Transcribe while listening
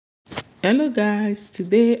Hello guys,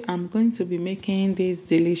 today I'm going to be making this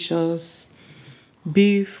delicious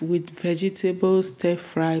beef with vegetable stir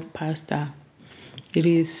fry pasta. It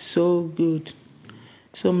is so good.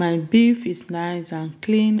 So my beef is nice and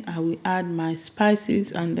clean. I will add my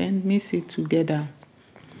spices and then mix it together.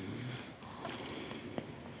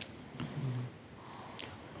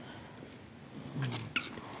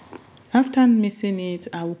 After mixing it,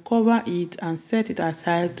 I will cover it and set it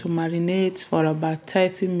aside to marinate for about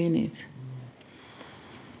 30 minutes.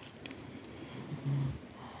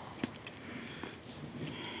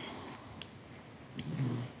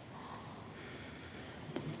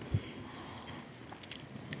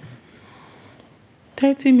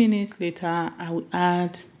 Thirty minutes later, I will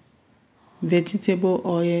add vegetable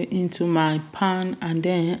oil into my pan and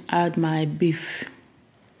then add my beef.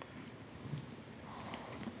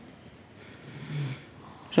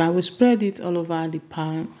 So I will spread it all over the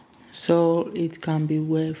pan so it can be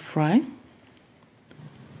well fried.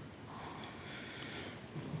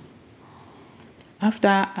 After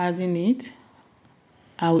adding it,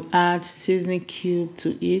 I will add seasoning cube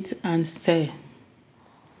to it and stir.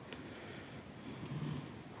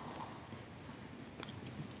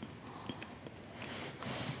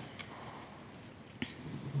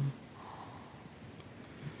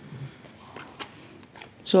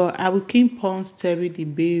 So I will keep on stirring the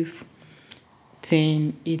beef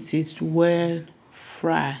till it is well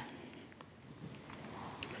fried.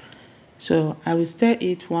 So I will stir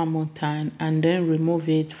it one more time and then remove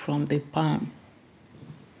it from the pan.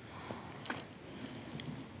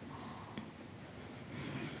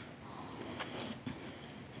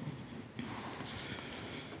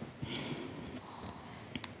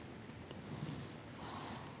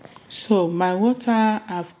 So my water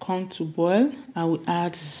have come to boil. I will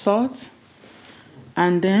add salt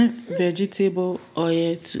and then vegetable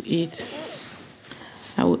oil to it.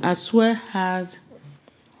 I will as well add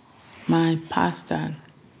my pasta.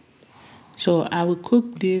 So I will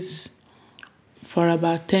cook this for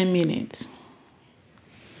about 10 minutes.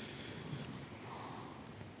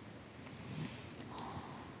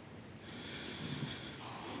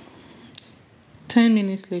 Ten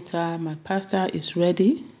minutes later, my pasta is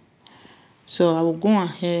ready. So I will go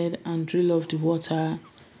ahead and drill off the water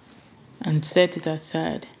and set it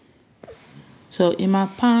aside. So in my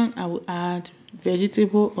pan, I will add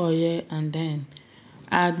vegetable oil and then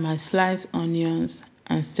add my sliced onions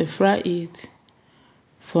and stir fry it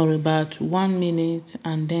for about 1 minute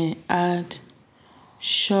and then add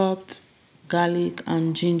chopped garlic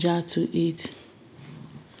and ginger to it.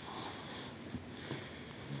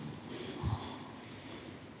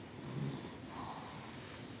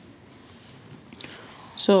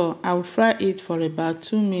 So I will fry it for about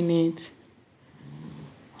 2 minutes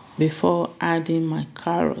before adding my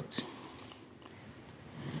carrot.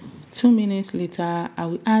 2 minutes later, I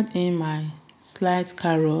will add in my sliced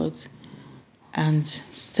carrot and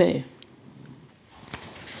stir.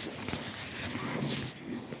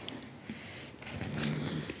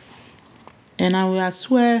 And I will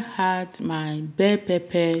as well add my bell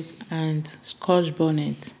peppers and scotch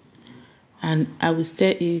bonnet and I will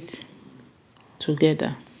stir it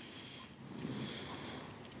together.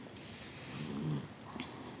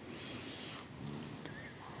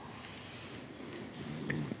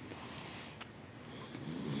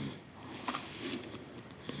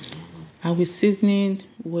 I will season it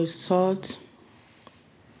with salt,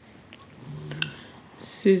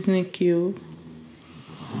 seasoning cube,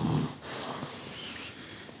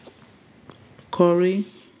 curry,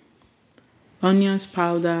 onions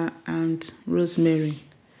powder and rosemary.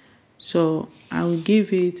 So I will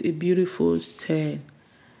give it a beautiful stir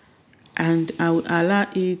and I will allow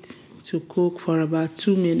it to cook for about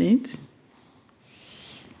 2 minutes.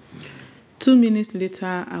 2 minutes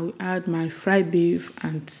later, I will add my fried beef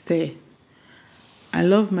and stir. I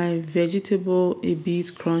love my vegetable a bit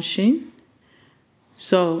crunchy.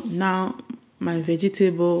 So now my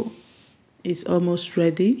vegetable is almost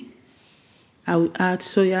ready. I will add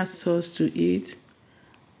soya sauce to it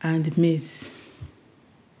and mix.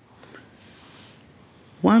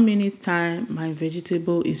 1 minute time, my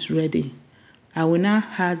vegetable is ready. I will now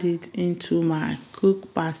add it into my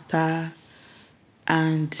cooked pasta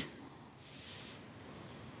and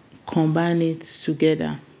combine it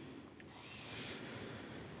together.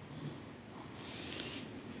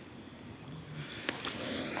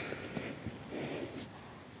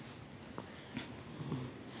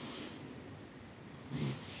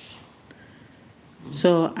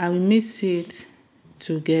 So I will mix it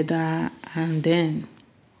together and then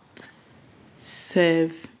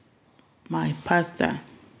serve my pasta.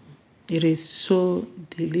 It is so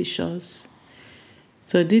delicious.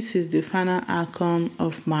 So this is the final outcome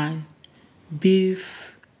of my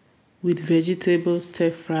beef with vegetable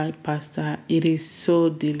stir fry pasta. It is so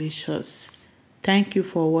delicious. Thank you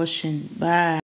for watching. Bye.